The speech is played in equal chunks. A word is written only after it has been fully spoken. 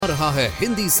रहा है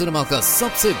हिंदी सिनेमा का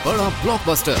सबसे बड़ा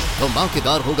ब्लॉकबस्टर।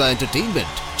 धमाकेदार होगा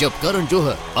एंटरटेनमेंट जब करण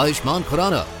जौहर, आयुष्मान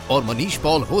खुराना और मनीष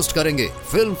पॉल होस्ट करेंगे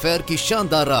फिल्म फेयर की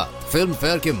शानदार रात। फिल्म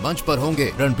फेयर के मंच पर होंगे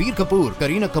रणबीर कपूर,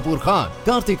 करीना कपूर खान,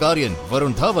 कार्तिक आर्यन,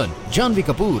 वरुण धवन, जानवी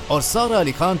कपूर और सारा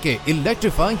अली खान के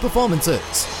इलेक्ट्रीफाइंग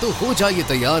परफॉर्मेंसेस। तो हो जाइए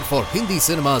तैयार for Hindi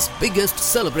cinema's biggest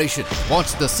celebration.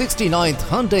 Watch the 69th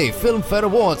Hyundai Film Fair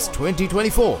Awards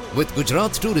 2024 with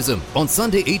Gujarat Tourism on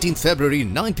Sunday 18th February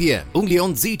 9 p.m. only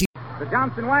on ZT. The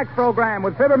Johnson Wax Program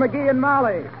with Fibber, MCGee, and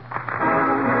Molly.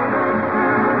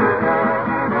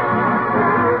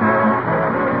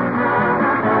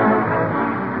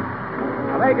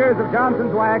 The makers of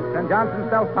Johnson's Wax and Johnson's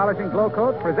Self-Polishing Glow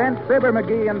Coat present Fibber,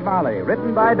 MCGee, and Molly,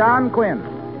 written by Don Quinn,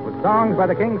 with songs by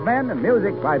the King's Men and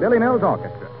music by Billy Mills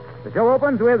Orchestra. The show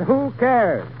opens with Who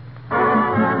Cares?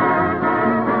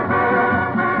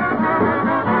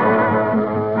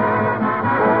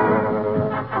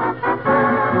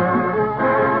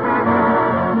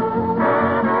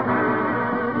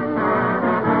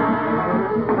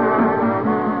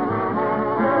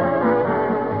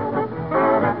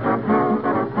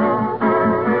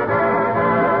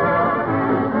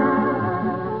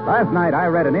 Last night, I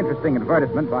read an interesting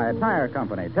advertisement by a tire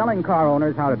company telling car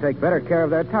owners how to take better care of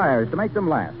their tires to make them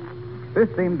last. This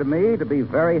seemed to me to be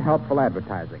very helpful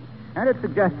advertising, and it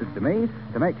suggested to me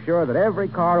to make sure that every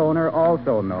car owner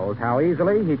also knows how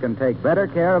easily he can take better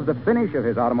care of the finish of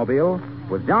his automobile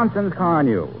with Johnson's Car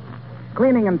New.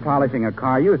 Cleaning and polishing a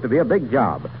car used to be a big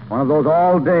job, one of those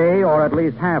all-day or at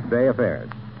least half-day affairs.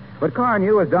 But Car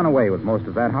New has done away with most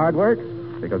of that hard work,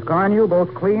 because Car New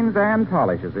both cleans and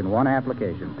polishes in one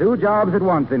application. 2 jobs at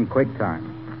once in quick time.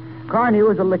 Car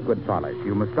New is a liquid polish.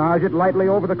 You massage it lightly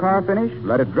over the car finish,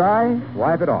 let it dry,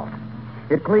 wipe it off.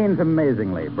 It cleans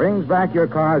amazingly, brings back your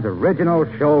car's original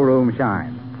showroom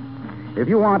shine. If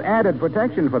you want added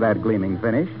protection for that gleaming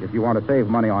finish, if you want to save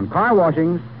money on car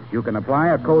washings, you can apply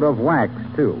a coat of wax,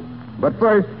 too. But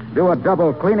first, do a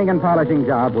double cleaning and polishing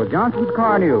job with Johnson's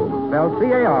Car New, spelled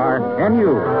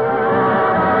C-A-R-N-U.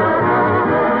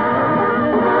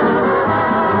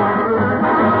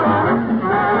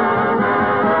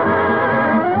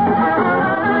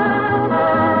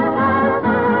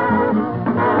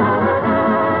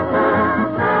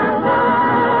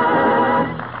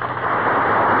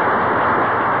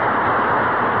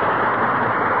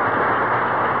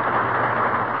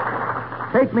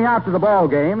 Take Me Out to the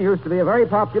Ballgame used to be a very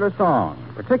popular song,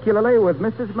 particularly with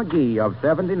Mrs. McGee of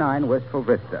 79 Wistful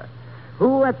Vista,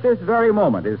 who at this very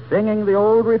moment is singing the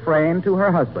old refrain to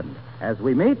her husband as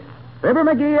we meet Fibber,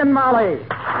 McGee, and Molly.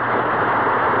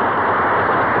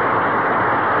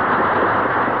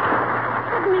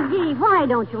 McGee, why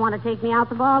don't you want to take me out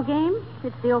the ball game?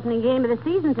 It's the opening game of the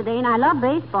season today, and I love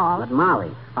baseball. But,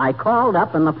 Molly, I called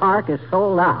up and the park is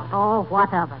sold out. Oh,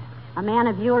 what of it? A man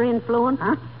of your influence?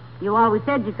 Huh? You always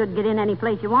said you could get in any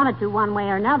place you wanted to, one way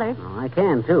or another. Oh, I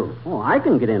can, too. Oh, I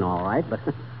can get in all right, but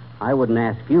I wouldn't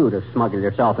ask you to smuggle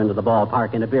yourself into the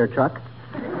ballpark in a beer truck.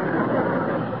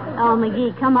 Oh,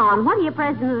 McGee, come on. What are you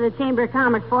president of the Chamber of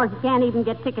Commerce for if you can't even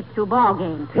get tickets to a ball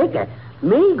game? Tickets?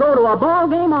 Me go to a ball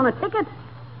game on a ticket?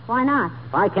 Why not?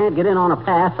 If I can't get in on a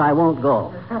pass, I won't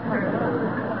go.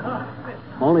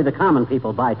 Only the common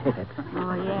people buy tickets.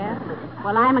 Oh, yeah?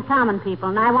 Well, I'm a common people,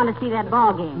 and I want to see that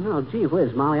ball game. No, gee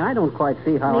whiz, Molly, I don't quite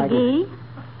see how McGee,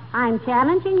 I'm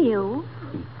challenging you.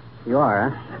 You are,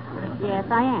 huh? Yes,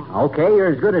 I am. Okay, you're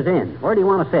as good as in. Where do you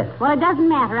want to sit? Well, it doesn't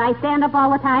matter. I stand up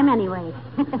all the time anyway.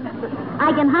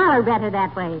 I can holler better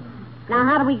that way. Now,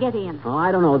 how do we get in? Oh,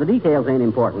 I don't know. The details ain't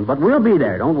important, but we'll be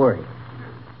there. Don't worry.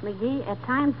 McGee, at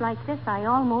times like this, I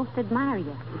almost admire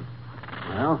you.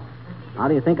 Well, how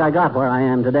do you think I got where I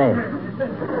am today?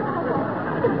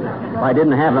 If I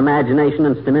didn't have imagination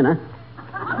and stamina.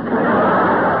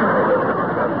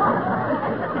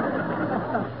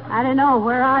 I don't know.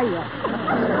 Where are you?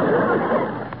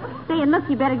 Say, and look,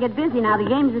 you better get busy now. The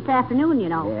game's this afternoon, you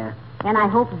know. Yeah. And I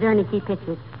hope Zernicke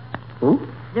pitches. Who?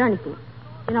 Zernicke.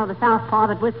 You know, the southpaw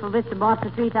that Wistful Vista bought for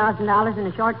 $3,000 and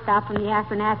a shortstop from the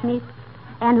Akron Acmes,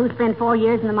 and who spent 4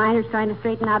 years in the minors trying to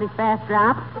straighten out his fast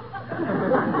drop.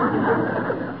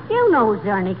 You know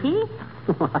Zernicke.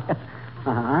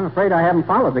 I'm afraid I haven't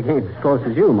followed the game as close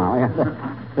as you, Molly.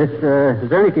 This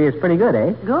Zernicke is pretty good,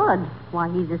 eh? Good. Why,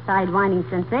 he's a sidewinding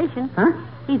sensation. Huh?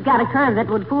 He's got a curve that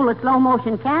would fool a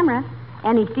slow-motion camera,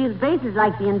 and he steals bases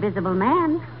like the Invisible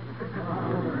Man.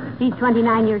 He's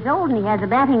 29 years old, and he has a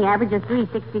batting average of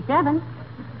 .367.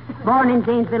 Born in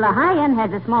Zanesville, Ohio, and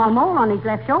has a small mole on his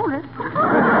left shoulder.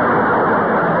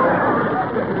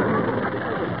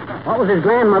 What was his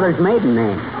grandmother's maiden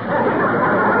name?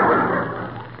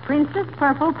 Princess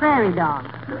Purple Prairie Dog.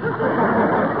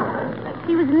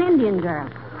 Indian girl.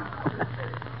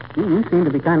 You seem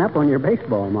to be kind of up on your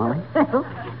baseball, Molly. Well,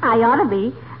 I ought to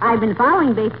be. I've been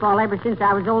following baseball ever since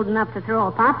I was old enough to throw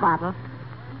a pop bottle.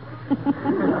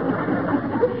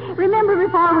 Remember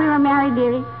before we were married,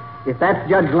 dearie? If that's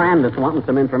Judge Landis wanting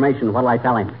some information, what'll I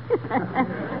tell him?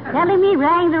 Tell him he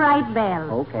rang the right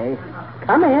bell. Okay.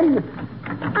 Come in.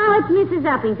 Oh, it's Mrs.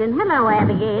 Uppington. Hello,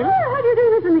 Abigail. How do you do,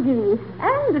 Mr. McGee?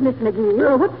 And Miss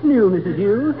McGee. What's new, Mrs.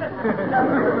 Hughes?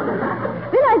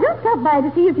 Well, I just stopped by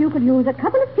to see if you could use a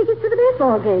couple of tickets to the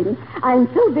baseball game. I'm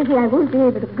so busy I won't be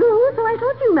able to go, so I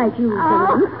thought you might use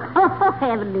them. Oh,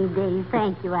 heavenly days.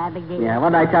 Thank you, Abigail. Yeah, what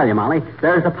did I tell you, Molly?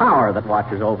 There's a power that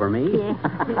watches over me. Yeah.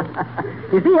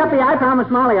 You see, Uppy, I promised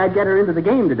Molly I'd get her into the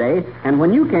game today, and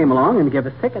when you came along and give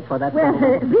us tickets for that... Well,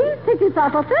 these tickets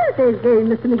are for Thursday's game,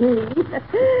 Mr. McGee.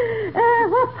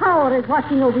 What power is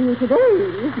watching over you today?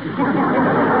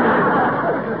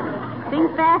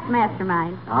 Think fast,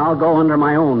 mastermind. I'll go under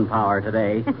my own power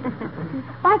today.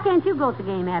 Why can't you go to the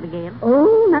game, Abigail?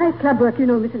 Oh, nice club work, you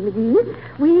know, Mrs. McGee.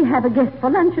 We have a guest for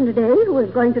luncheon today who is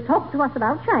going to talk to us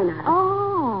about China.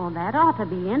 Oh, that ought to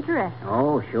be interesting.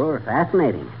 Oh, sure.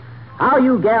 Fascinating. How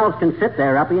you gals can sit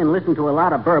there, Uppy, and listen to a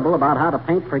lot of burble about how to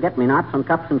paint forget-me-nots on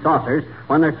cups and saucers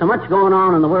when there's so much going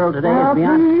on in the world today. Oh, It's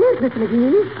beyond... please, Mr.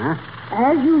 McGee. Huh?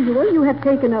 As usual, you have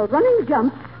taken a running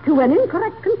jump to an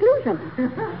incorrect conclusion.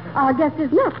 Our guest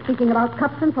is not speaking about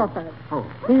cups and saucers. Oh.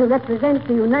 He represents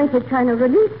the United China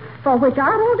Relief, for which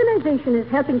our organization is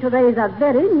helping to raise a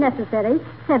very necessary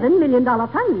 $7 million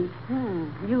fund.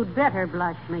 You'd better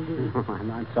blush, McGee. Oh,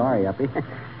 I'm sorry, Uppy.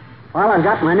 Well, I've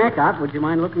got my neck out. Would you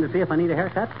mind looking to see if I need a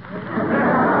haircut?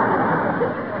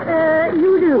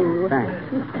 You do.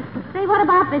 Thanks. Say, what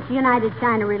about this United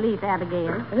China Relief,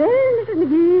 Abigail? Well, Mrs.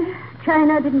 McGee,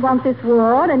 China didn't want this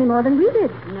war any more than we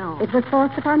did. No. It was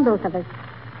forced upon both of us.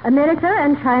 America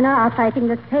and China are fighting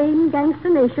the same gangster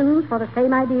nations for the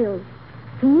same ideals.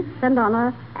 Peace and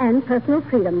honor and personal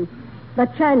freedom.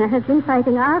 But China has been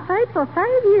fighting our fight for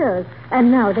 5 years,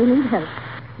 and now they need help.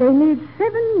 They need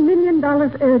 $7 million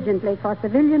urgently for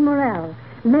civilian morale,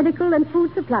 medical and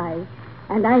food supplies.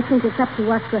 And I think it's up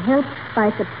to us to help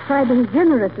by subscribing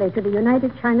generously to the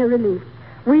United China Relief.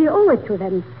 We owe it to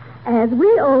them, as we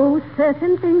owe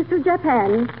certain things to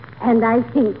Japan, and I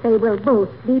think they will both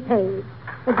be paid.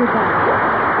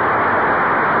 Goodbye.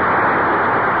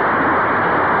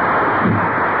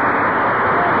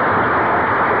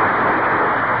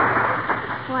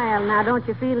 Well, now, don't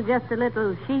you feel just a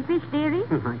little sheepish, dearie?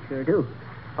 I sure do.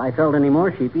 If I felt any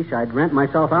more sheepish, I'd rent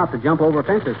myself out to jump over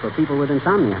fences for people with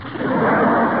insomnia.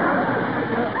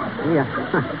 Yeah.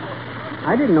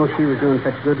 I didn't know she was doing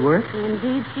such good work.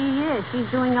 Indeed she is. She's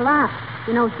doing a lot.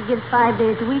 You know, she gives 5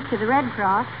 days a week to the Red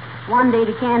Cross, 1 day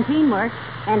to canteen work,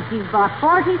 and she's bought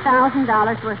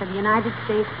 $40,000 worth of United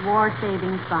States War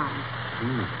Savings Bonds.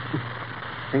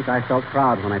 I think I felt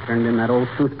proud when I turned in that old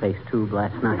toothpaste tube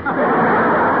last night.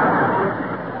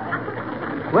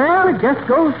 Well, it just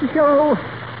goes to show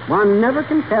one never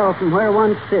can tell from where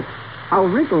one sits how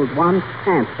wrinkled one's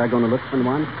pants are going to look when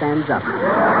one stands up.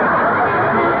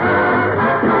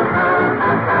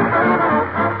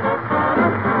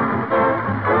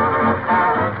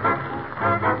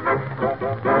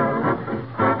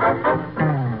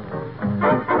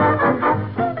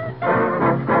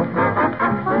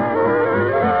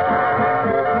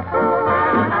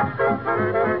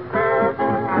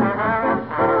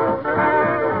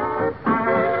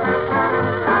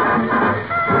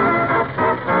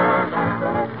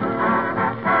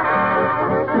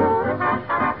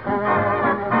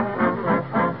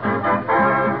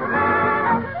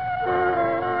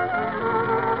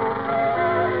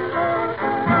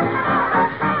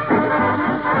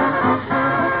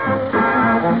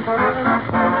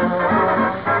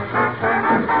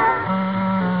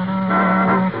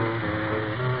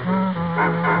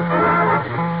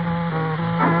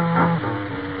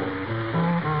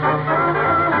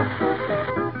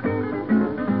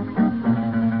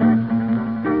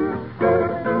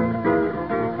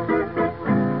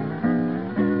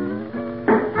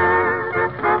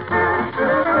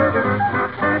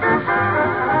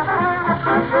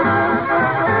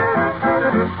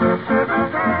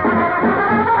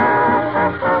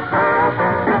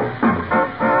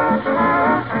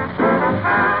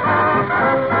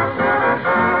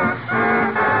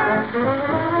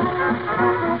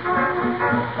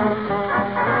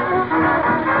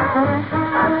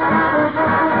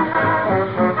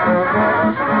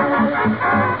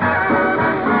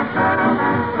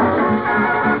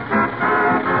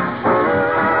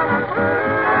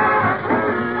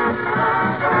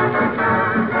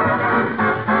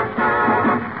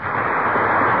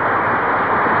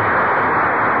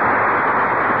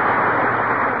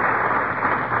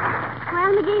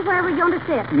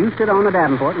 sit? You sit on the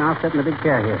Davenport, and I'll sit in the big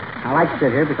chair here. I like to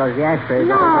sit here because the ashtrays...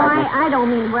 No, I don't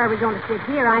mean where we're going to sit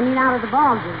here. I mean out of the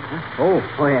ballgame. Huh? Oh,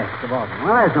 yes, the ballgame.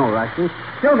 Well, there's no rush. We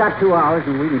still got 2 hours,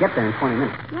 and we can get there in 20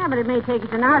 minutes. Yeah, but it may take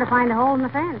us an hour to find a hole in the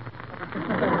fence.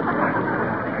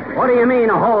 What do you mean,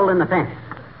 a hole in the fence?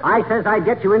 I says I'd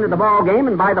get you into the ball game,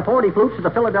 and by the 40 flutes of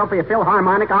the Philadelphia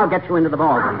Philharmonic, I'll get you into the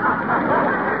ball game.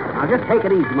 Now, just take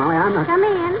it easy, Molly. I'm not... Come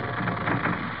in.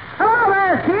 Hello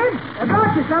there, kids. I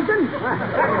brought you something.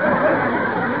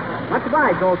 Much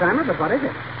obliged, old-timer, but what is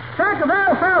it? Sack of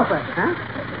alfalfa. Huh?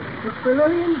 It's for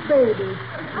Lillian's baby.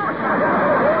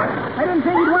 I didn't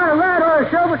think he'd want a red or a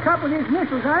silver cup with his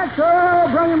initials on it, so I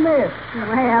brought him this.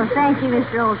 Well, thank you,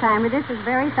 Mr. Oldtimer. This is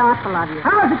very thoughtful of you.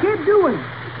 How's the kid doing?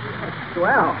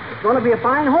 Well, it's going to be a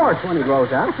fine horse when he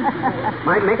grows up.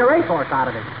 Might make a racehorse out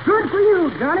of it. Good for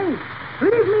you, Johnny.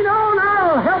 Leave me know and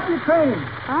I'll help you train.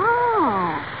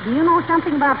 Oh. Do you know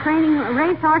something about training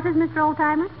racehorses, Mr.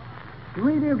 Oldtimer? Do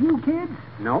either of you kids?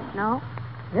 No. No.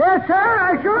 Yes, sir,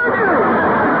 I sure do.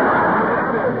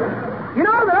 You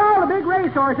know that all the big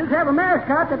racehorses have a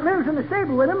mascot that lives in the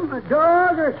stable with them, a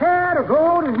dog or a cat or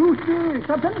goat or rooster or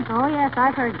something. Oh, yes,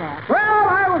 I've heard that. Well,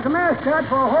 I was a mascot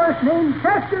for a horse named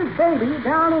Chester's Baby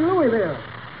down in Louisville.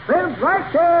 Lived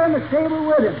right there in the stable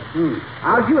with him.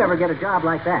 How'd you ever get a job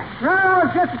like that? No, I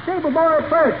was just a stable boy at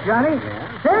first, Johnny. Yeah?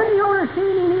 Then the owner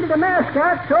seen he needed a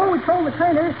mascot, so we told the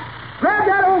trainer, grab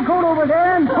that old goat over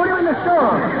there and put him in the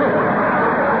store.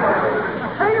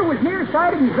 The trainer was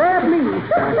nearsighted and grabbed me.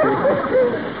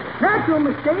 Natural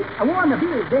mistake. I wore the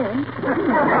beard then.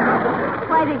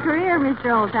 Quite a career,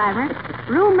 Mr. Oldtimer.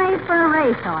 Roommate for a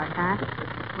racehorse, huh?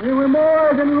 We were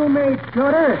more than roommates,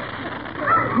 daughter.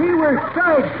 We were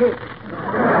sidekicks.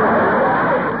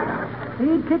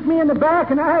 He'd kick me in the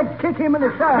back, and I'd kick him in the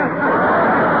side.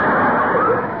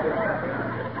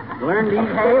 Learn to eat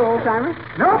hay, old-timer?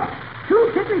 Nope.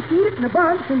 2 ticklish eat it in a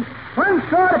bunch, and one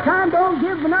straw at a time don't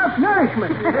give enough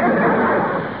nourishment.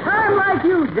 I'm like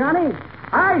you, Johnny.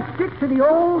 I stick to the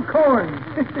old corn.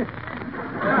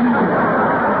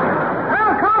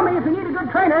 Well, call me if you need a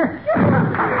good trainer.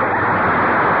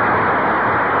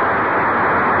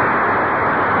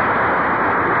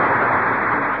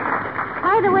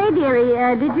 By the way,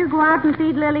 dearie, did you go out and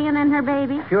feed Lillian and her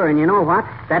baby? Sure, and you know what?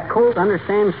 That colt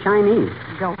understands Chinese.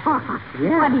 Go on.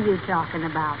 Yeah. What are you talking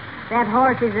about? That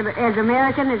horse is as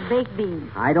American as baked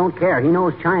beans. I don't care. He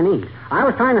knows Chinese. I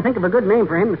was trying to think of a good name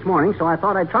for him this morning, so I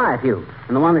thought I'd try a few.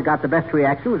 And the one that got the best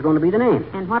reaction was going to be the name.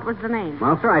 And what was the name?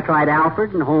 Well, sir, I tried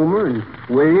Alfred and Homer and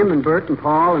William and Bert and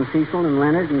Paul and Cecil and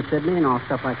Leonard and Sidney and all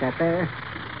stuff like that there.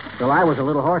 Till I was a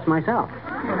little horse myself.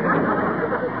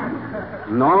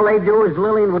 And all they'd do is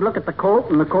Lillian would look at the colt,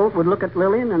 and the colt would look at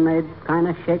Lillian, and they'd kind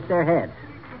of shake their heads.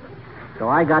 So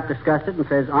I got disgusted and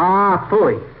says,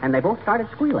 phooey. And they both started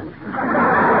squealing.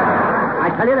 I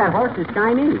tell you, that horse is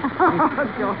Chinese. Oh,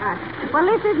 George. Well,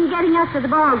 this isn't getting us to the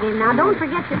ball game. Now, don't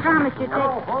forget your promise you take...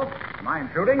 Hello, folks. Am I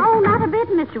intruding? Oh, not a bit,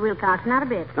 Mr. Wilcox, not a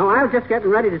bit. No, I was just getting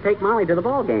ready to take Molly to the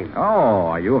ball game.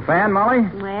 Oh, are you a fan, Molly?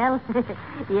 Well,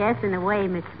 yes, in a way,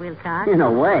 Mr. Wilcox. In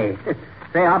a way.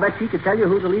 Say, I'll bet she could tell you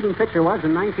who the leading pitcher was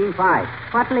in 1905.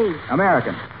 What league?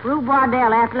 American. Rube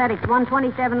Waddell, Athletics,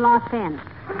 127, lost 10.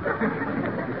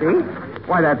 See?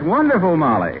 Why, that's wonderful,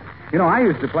 Molly. You know, I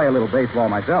used to play a little baseball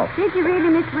myself. Did you really,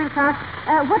 Mr. Wilcox?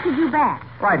 What did you bat?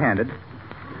 Right-handed.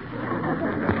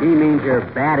 He means your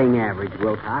batting average,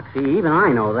 Wilcox. See, even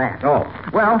I know that. Oh,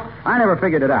 well, I never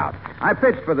figured it out. I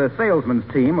pitched for the salesman's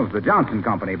team of the Johnson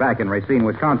Company back in Racine,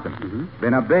 Wisconsin. Mm-hmm.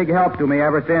 Been a big help to me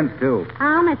ever since, too.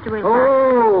 How, Mr. Wilcox?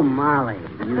 Oh, Molly.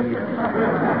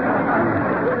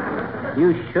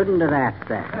 You shouldn't have asked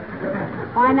that.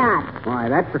 Why not? Why,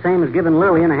 that's the same as giving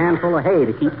Lillian a handful of hay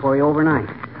to keep for you overnight.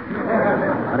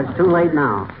 But it's too late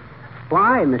now.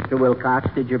 Why, Mr. Wilcox,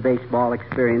 did your baseball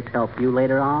experience help you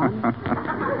later on?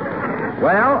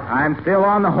 Well, I'm still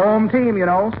on the home team, you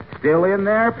know. Still in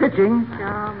there pitching.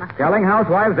 Oh, my... Telling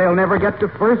housewives they'll never get to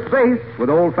first base with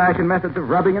old-fashioned methods of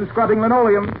rubbing and scrubbing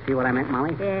linoleum. See what I meant,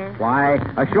 Molly? Yes. Why,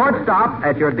 a short stop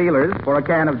at your dealer's for a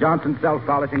can of Johnson's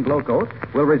self-polishing glow coat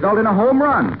will result in a home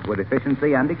run with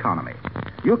efficiency and economy.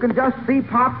 You can just see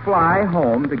Pop fly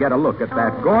home to get a look at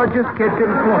that gorgeous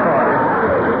kitchen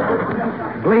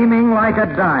floor. Gleaming like a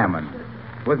diamond.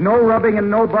 With no rubbing and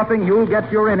no buffing, you'll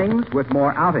get your innings with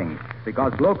more outings.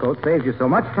 Because Glow Coat saves you so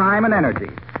much time and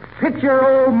energy. Pitch your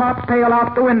old mop pail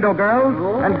out the window, girls,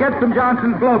 and get some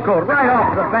Johnson's Glow Coat right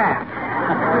off the bat.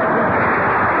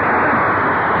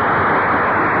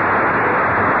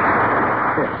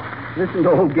 Listen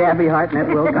to old Gabby Hartnett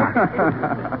Wilcox.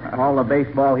 All the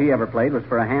baseball he ever played was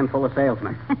for a handful of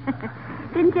salesmen.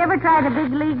 Didn't you ever try the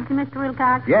big leagues, Mr.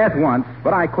 Wilcox? Yes, once,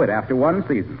 but I quit after one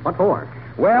season. What for?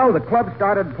 Well, the club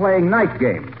started playing night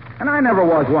games, and I never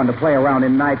was one to play around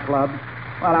in nightclubs.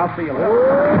 Well, I'll see you later.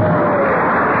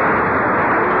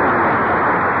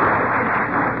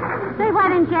 Say, why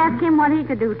didn't you ask him what he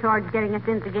could do towards getting us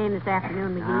into the game this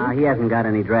afternoon, McGee? He hasn't got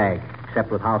any drag, except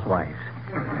with housewives.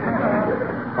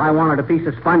 If I wanted a piece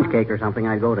of sponge cake or something,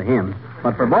 I'd go to him.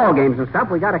 But for ball games and stuff,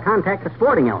 we got to contact the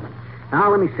sporting element. Now,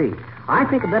 let me see. I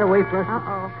think a better way for us...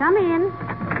 Uh-oh. Come in.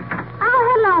 Oh,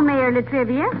 hello, Mayor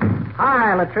Latrivia.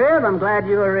 Hi, Latriv. I'm glad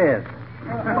you are in.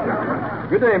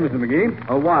 Good day, Mr. McGee.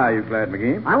 Oh, why are you glad,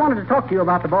 McGee? I wanted to talk to you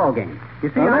about the ball game. You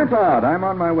see, That's odd. I'm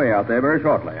on my way out there very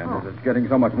shortly, and as it's getting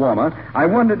so much warmer, I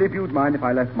wondered if you'd mind if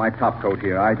I left my top coat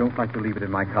here. I don't like to leave it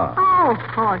in my car. Oh, of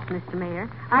course, Mr. Mayor.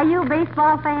 Are you a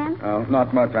baseball fan? Oh,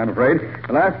 not much, I'm afraid.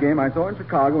 The last game I saw in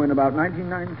Chicago in about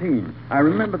 1919. I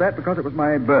remember that because it was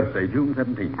my birthday, June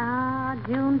 17th.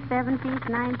 June 17th,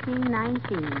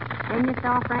 1919. Then you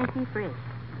saw Frankie Frisch.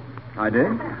 I did?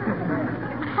 Of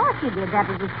course you did. That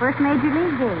was his first major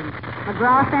league game.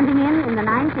 McGraw sent him in the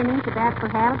ninth inning to bat for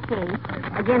Hal Kay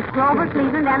against Grover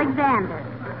Cleveland Alexander.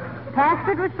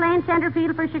 Paxford was playing center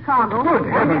field for Chicago. Good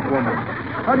heavens, woman.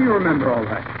 How do you remember all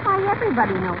that? Why,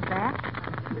 everybody knows that.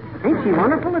 ain't she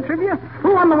wonderful, the trivia?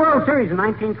 Who won the World Series in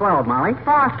 1912, Molly?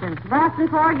 Boston. Boston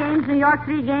 4 games, New York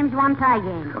 3 games, 1 tie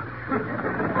game.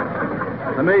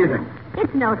 Amazing.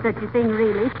 It's no such a thing,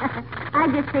 really. I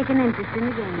just take an interest in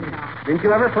the game, you know. Didn't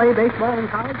you ever play baseball in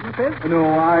college, Latriv? No,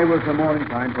 I was a more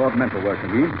inclined toward mental work,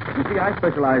 McGee. You see, I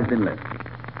specialized in lists.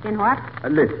 In what?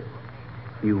 Lists.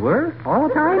 You were? All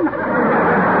the time?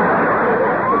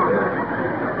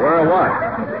 Were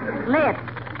what? Lit.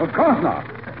 Of course not.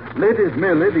 Lit is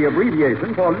merely the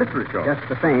abbreviation for literature. Just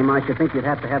the same, I should think you'd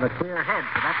have to have a clear head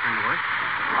for that kind of work.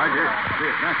 I did.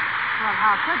 Well,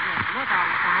 how could you? Lit all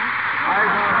the time. I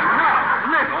was not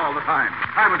lit all the time.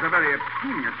 I was a very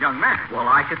ingenious young man. Well,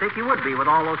 I should think you would be with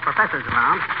all those professors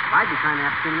around. I'd be kind of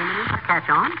asking them to catch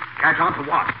on. Catch on to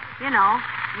what? You know,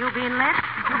 you being lit.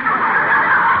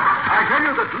 I tell you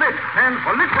that lit stands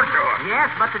for literature. Yes,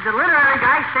 but the literary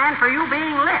guys stand for you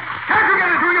being lit. Can't you get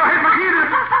it through your head,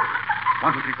 McGee?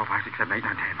 1, 2, 3, 4, 5, 6, 7, 8, 9,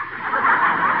 10.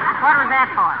 What was that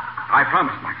for? I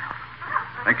promised myself.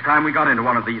 Next time we got into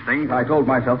one of these things, I told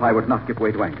myself I would not give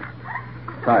way to anger.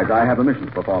 Besides, I have a mission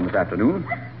to perform this afternoon.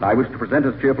 I wish to present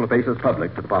as cheerful a face as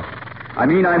public to the public. I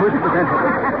wish to present...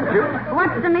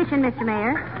 What's the mission, Mr.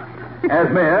 Mayor? As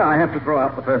mayor, I have to throw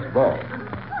out the first ball.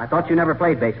 I thought you never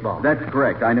played baseball. That's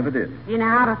correct. I never did. Do you know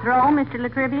how to throw, Mr.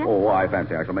 Latrivia? Oh, I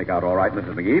fancy I shall make out all right,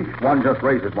 Mrs. McGee. One just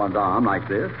raises one's arm like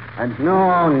this, and...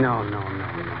 No.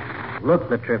 Look,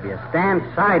 the trivia. Stand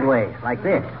sideways, like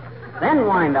this. Then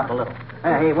wind up a little.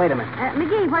 Hey, wait a minute.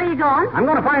 McGee, where are you going? I'm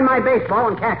going to find my baseball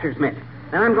and catcher's mitt.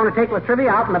 Then I'm going to take Latrivia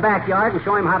out in the backyard and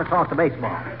show him how to toss a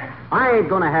baseball. I ain't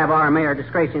going to have our mayor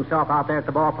disgrace himself out there at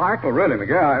the ballpark. Oh, really,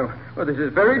 McGee? Well, this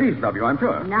is very decent of you, I'm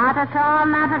sure. Not at all,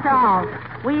 not at all.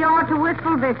 We owe it to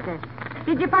Wistful Vista.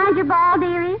 Did you find your ball,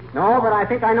 dearie? No, but I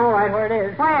think I know right where it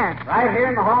is. Where? Right here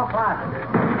in the hall closet.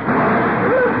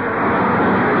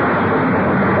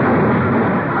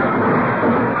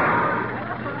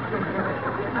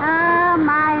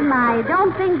 My.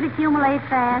 Don't things accumulate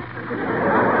fast?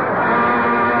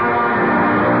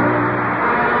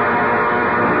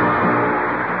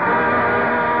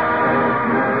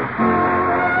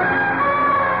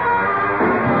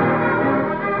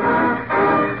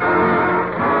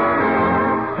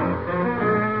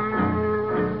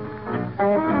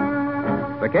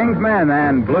 The King's Men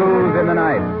and Blues in the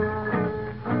Night.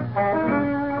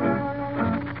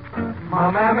 My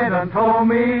mammy done told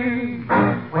me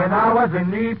when I was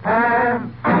in knee pads.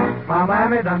 My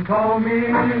mammy done told me,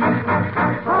 son,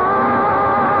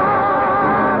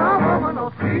 a woman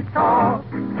will sweet talk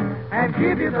and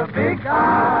give you the big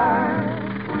eye.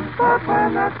 But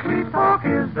when that sweet talk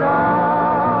is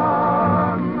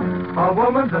done, a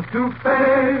woman's a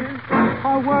two-faced,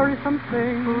 a worrisome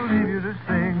thing who'll leave you to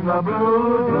sing the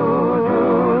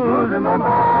blues in the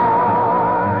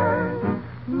night.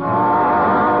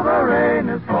 Now the rain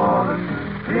is falling,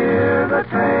 hear the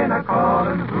train a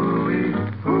calling, hooey,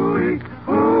 hooey,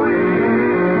 hooey.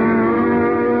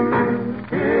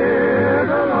 Hear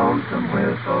the lonesome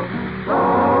whistle,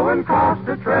 blowing across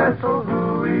the trestle,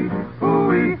 hooey,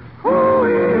 hooey,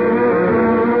 hooey.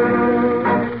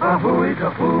 A hooey, the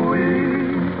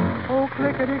hooey. Oh,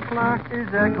 clickety-clack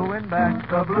is echoing back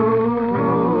the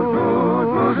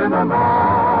blues in the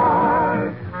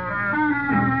night.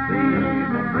 The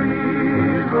evening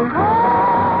breeze will come.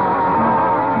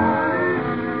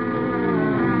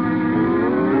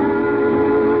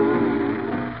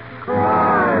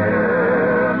 Crying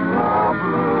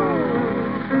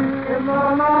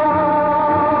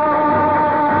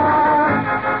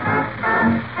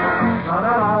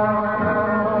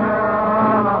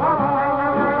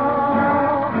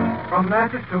From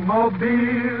Natchez to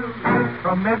Mobile,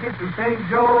 from Memphis to St.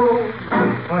 Joe,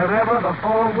 wherever the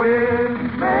four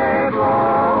winds may blow.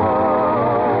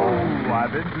 I've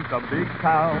been to some big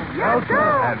towns, Yes, sir.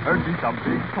 and heard me some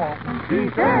big talk. He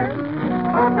says,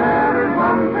 But there is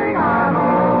one thing I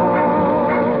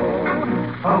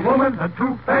know. A woman's a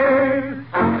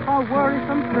two-faced, a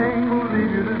worrisome thing who'll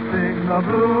leave you to sing the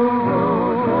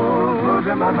blues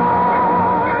in the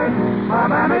night. My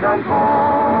mammy done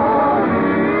told me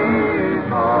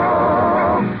so.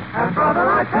 And brother,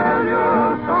 I tell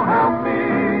you, so help me,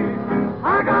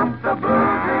 I got the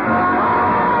blues in the night.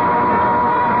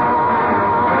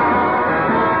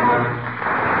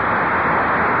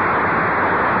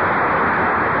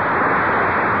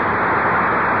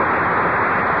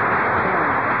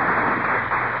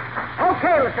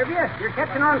 Okay, Latrivia, you're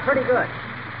catching on pretty good.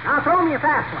 Now throw me a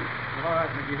fast one. All right,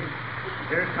 McGee.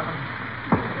 Here it comes.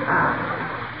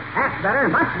 That's better,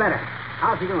 much better.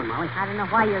 How's he doing, Molly? I don't know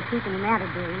why you're keeping him at it,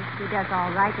 dearie. He does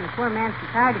all right, and the poor man's so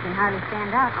tired he can hardly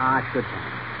stand up. Ah, it's good for him.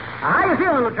 How you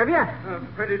feeling, Latrivia?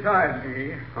 Pretty tired,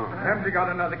 McGee. Haven't you got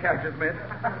another catcher's mitt?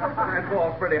 That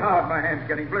ball's pretty hard. My hand's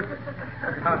getting blistered.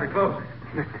 I can hardly close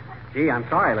it. Gee, I'm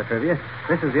sorry, Latrivia.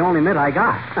 This is the only mitt I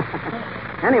got.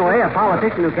 Anyway, a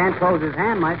politician who can't close his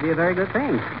hand might be a very good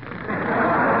thing.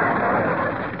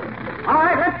 All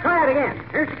right, let's try it again.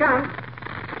 Here she comes.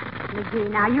 McGee,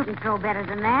 now you can throw better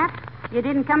than that. You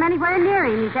didn't come anywhere near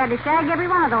him. He's had to shag every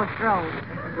one of those throws.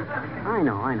 I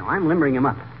know. I'm limbering him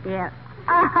up. Yeah.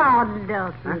 Oh,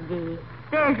 look, McGee.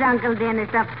 There's Uncle Dennis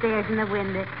upstairs in the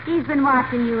window. He's been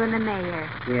watching you and the mayor.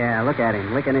 Yeah, look at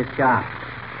him, licking his chops.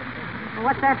 Well,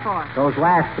 what's that for? Those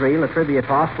last three Latrivia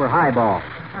tossed were highball.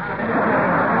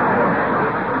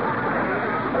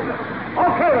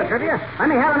 Okay, Latrivia, let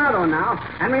me have another one now.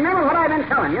 And remember what I've been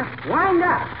telling you. Wind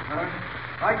up.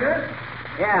 Like this?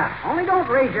 Yeah, only don't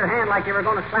raise your hand like you were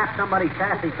going to slap somebody's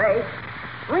sassy face.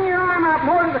 Swing your arm out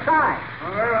more to the side.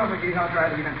 Well, McGee, I'll try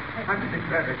it again. I'm getting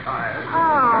very tired.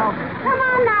 Oh, come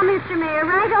on now, Mr. Mayor.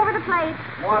 Right over the plate.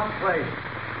 What place?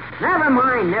 Never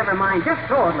mind. Just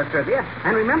throw it, Latrivia.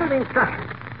 And remember the instructions.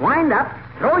 Wind up,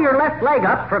 throw your left leg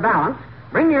up for balance,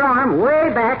 bring your arm way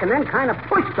back, and then kind of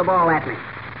push the ball at me.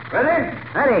 Ready?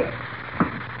 Ready.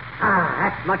 Ah,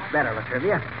 that's much better,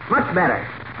 Latrivia. Much better.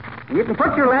 And you can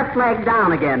put your left leg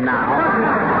down again now.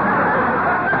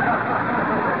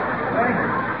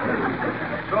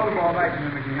 Throw the ball back to me,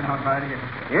 McGee, and I'll try it again.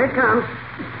 Here it comes.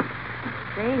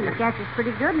 Say, he catches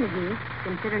pretty good, McGee,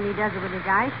 considering he does it with his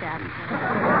eyes shut.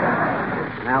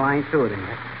 Well, I ain't through with him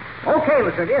yet. Okay,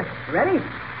 Latrivia. Ready?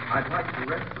 I'd like to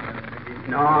rest a minute, McGee.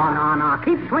 No.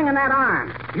 Keep swinging that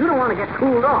arm. You don't want to get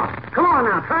cooled off. Come on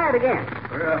now, try it again.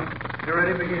 Well, you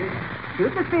ready, McGee?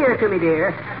 Shoot the spear to me,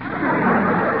 dear.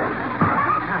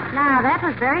 Now, that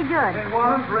was very good. It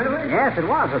was, really? Yes, it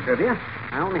was, Latrivia.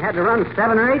 I only had to run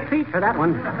 7 or 8 feet for that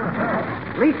one.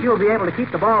 At least you'll be able to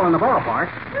keep the ball in the ballpark.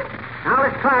 Now,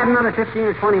 let's try it another 15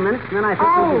 or 20 minutes, and then I think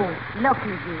Look,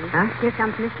 McGee. Huh? Here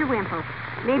comes Mr. Wimple.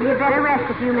 Maybe you better rest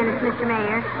a few minutes, Mr.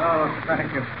 Mayor. Oh,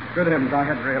 thank you. Good heavens, I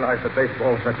hadn't realized that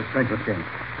baseball was such a strengthless game.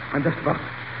 I'm just about...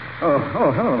 Oh,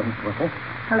 hello, Mr. Whipple.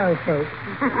 Hello, Soap.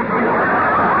 Good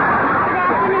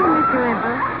afternoon, Mr.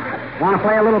 Wimple. Want to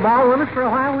play a little ball with us for a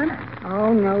while, then?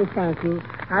 Oh, no, thank you.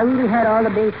 I really had all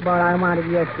the baseball I wanted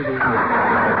yesterday.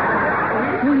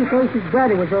 Sweetie Face's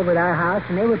brother was over at our house,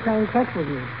 and they were playing catch with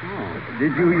me.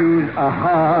 Did you use a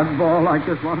hard ball like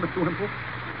this one, Mr. Whipple?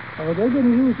 Oh, they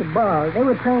didn't use the ball. They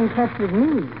were playing catch with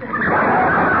me.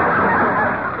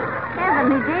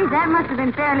 Heavenly days, that must have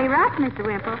been fairly rough, Mr.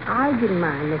 Wimple. I didn't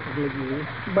mind, Mrs. McGee.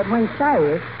 But when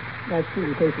Cyrus, that's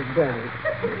Sweetie Face's brother,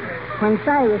 when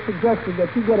Cyrus suggested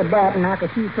that you get a bat and knock a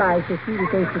few flies for Sweetie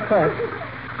Face to catch,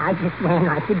 I just ran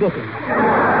like the dickens.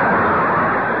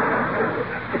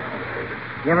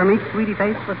 You ever meet Sweetie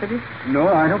Face, Latrivia? No,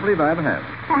 I don't believe I ever have.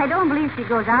 I don't believe she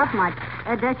goes out much.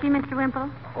 Does she, Mr.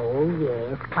 Wimple? Oh,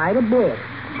 yes, quite a bit.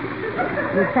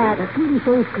 In fact, Sweetie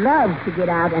Face loves to get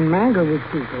out and mangle with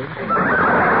people.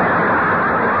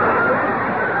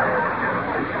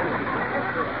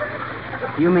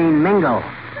 You mean mingle.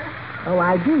 Oh,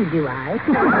 I do I?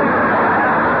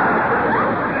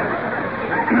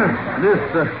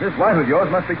 This wife of yours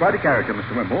must be quite a character,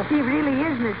 Mr. Wimple. She really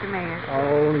is, Mr. Mayor.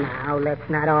 Oh, now, let's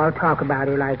not all talk about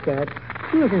her like that.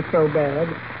 She isn't so bad.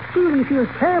 She really feels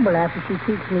terrible after she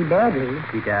treats me badly.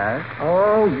 She does?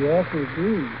 Oh, yes,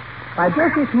 indeed. Why,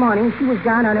 just this morning, she was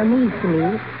down on her knees to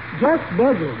me, just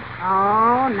begging.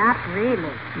 Oh, not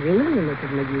really. Really, Mrs.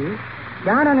 McGee?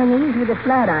 Down on her knees with a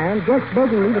flat iron, just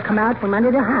begging me to come out from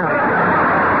under the house.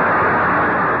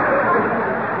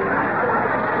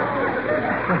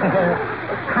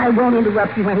 I won't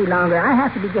interrupt you any longer. I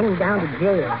have to be getting down to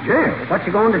jail. Jail? What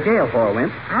you going to jail for,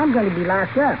 Wimp? I'm going to be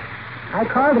locked up. I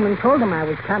called them and told them I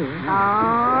was coming.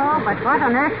 Oh, but what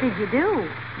on earth did you do?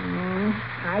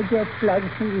 I just slugged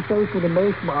Susie face with a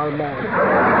baseball bat.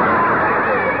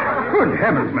 Good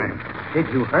heavens, man. Did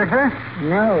you hurt her?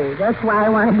 No, that's why I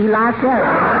want to be locked up.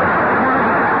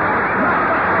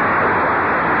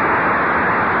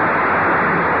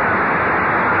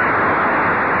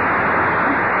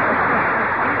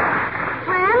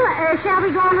 Shall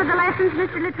we go on with the lessons,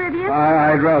 Mr. Latrivia?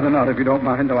 I'd rather not, if you don't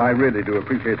mind, though I really do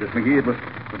appreciate this, McGee. It was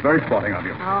very sporting of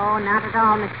you. Oh, not at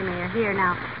all, Mr. Mayor. Here,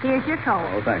 now. Here's your coat.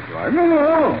 Oh, thank you. What's the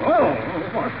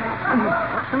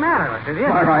matter, Latrivia?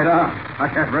 My right arm. I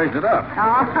can't raise it up.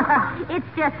 Oh, it's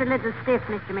just a little stiff,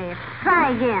 Mr. Mayor.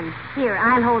 Try again. Here,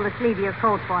 I'll hold the sleeve of your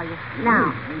coat for you.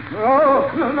 Now. No,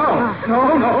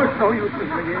 it's no use, Miss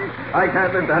McGee. I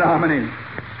can't lift that arm an inch.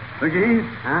 McGee?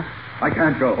 Huh? I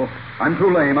can't go. I'm too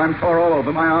lame. I'm sore all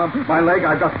over. My arm, my leg.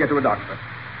 I've got to get to a doctor.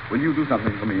 Will you do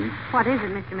something for me? What is it,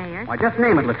 Mr. Mayor? Why, just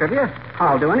name it, Latrivia.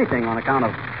 I'll do anything on account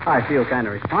of I feel kind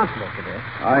of responsible for this.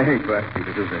 I hate to ask you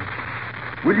to do this.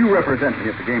 Will you represent me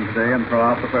at the game today and throw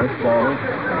out the first ball?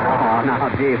 Oh, now,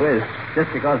 gee whiz.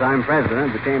 Just because I'm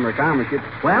president of the Chamber of Commerce,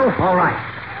 well, all right.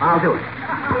 I'll do it.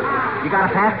 You got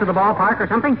a pass to the ballpark or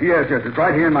something? Yes. It's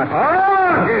right here in my...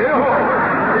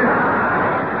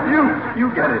 You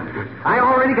get it. I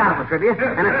already got it, Latrivia.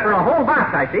 And it's for a whole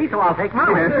box, I see, so I'll take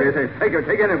mine. Yes. Take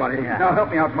anybody. Yeah. Now, help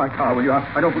me out to my car, will you?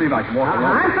 I don't believe I can walk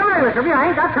alone. I'm sorry, Latrivia.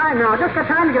 I ain't got time now. Just got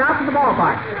time to get out to the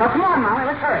ballpark. Now, come on, Molly.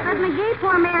 Let's hurry. But McGee,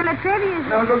 poor Mayor Latrivia is...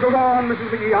 No, go on,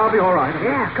 Mrs. McGee. I'll be all right.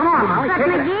 Yeah, come on, Molly. But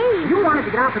Take it. McGee... You wanted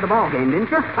to get out to the ball game,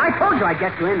 didn't you? I told you I'd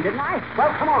get you in, didn't I?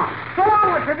 Well, come on. So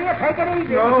long, Latrivia. Take it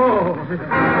easy. No.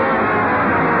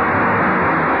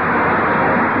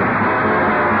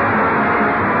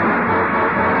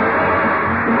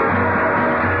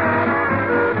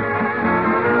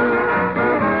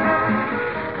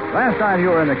 Last time you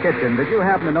were in the kitchen, did you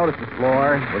happen to notice the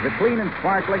floor? Was it clean and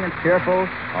sparkling and cheerful?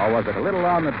 Or was it a little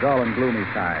on the dull and gloomy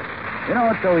side? You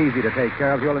know, it's so easy to take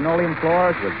care of your linoleum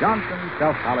floors with Johnson's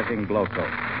self-polishing Glow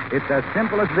Coat. It's as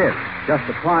simple as this. Just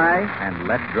apply and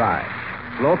let dry.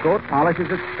 Glow Coat polishes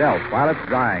itself while it's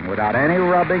drying without any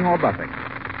rubbing or buffing.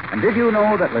 And did you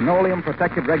know that linoleum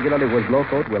protected regularly with Glow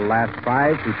Coat will last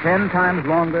 5 to 10 times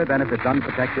longer than if it's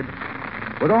unprotected?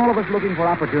 With all of us looking for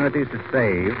opportunities to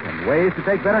save and ways to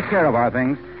take better care of our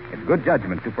things, it's good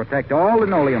judgment to protect all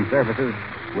linoleum surfaces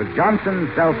with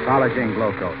Johnson's self-polishing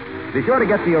Glow Coat. Be sure to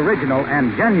get the original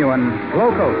and genuine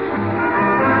Glow Coat.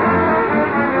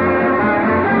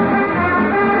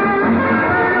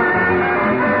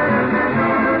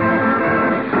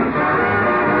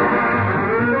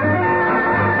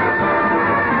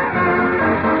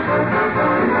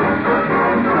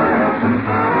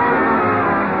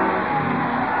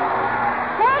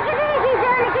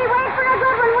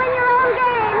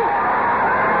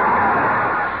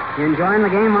 You enjoying the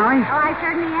game, Molly? Oh, I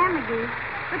certainly am, McGee.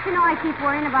 But you know, I keep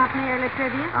worrying about Mayor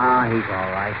Latrivia. Ah, he's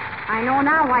all right. I know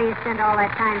now why you spent all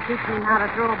that time teaching him how to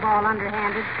throw a ball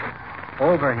underhanded.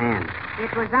 Overhand.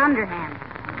 It was underhand.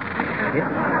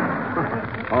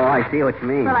 Oh, I see what you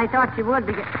mean. Well, I thought you would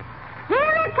because... Here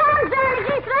it comes,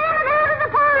 Carnegie! Slam it out of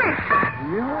the park!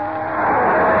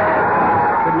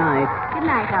 Good night. Good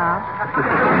night, all.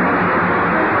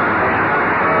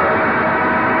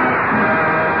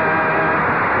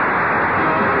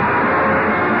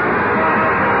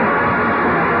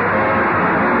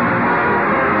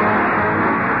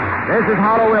 This is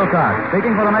Harlow Wilcox,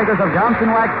 speaking for the makers of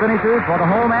Johnson Wax Finishes for the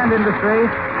home and industry,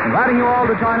 inviting you all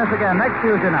to join us again next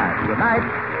Tuesday night. Good night.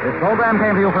 This program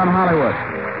came to you from Hollywood.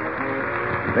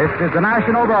 This is the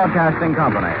National Broadcasting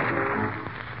Company.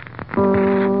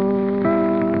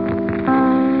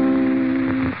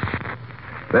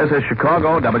 This is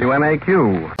Chicago WMAQ.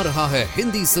 आ रहा है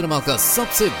Hindi cinema का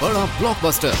सबसे बड़ा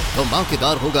blockbuster.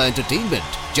 धमाकेदार होगा entertainment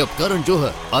जब करण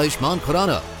जौहर, आयुष्मान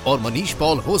खुराना और Manish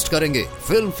Paul host करेंगे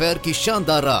फिल्म फेयर की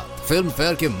शानदार रात। फिल्म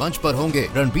फेयर के मंच पर होंगे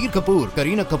रणबीर कपूर,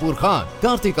 करीना कपूर खान,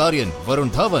 कार्तिक आर्यन, वरुण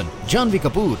धवन, जानवी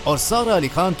कपूर और सारा अली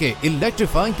खान के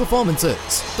इलेक्ट्रीफाइंग परफॉर्मेंसेस।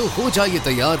 तो हो जाइए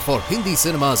तैयार for Hindi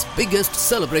cinema's biggest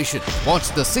celebration. Watch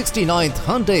the 69th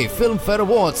Hyundai Film Fair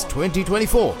Awards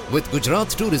 2024 with Gujarat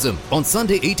Tourism on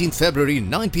Sunday 18th February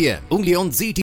 9 p.m. only on ZT.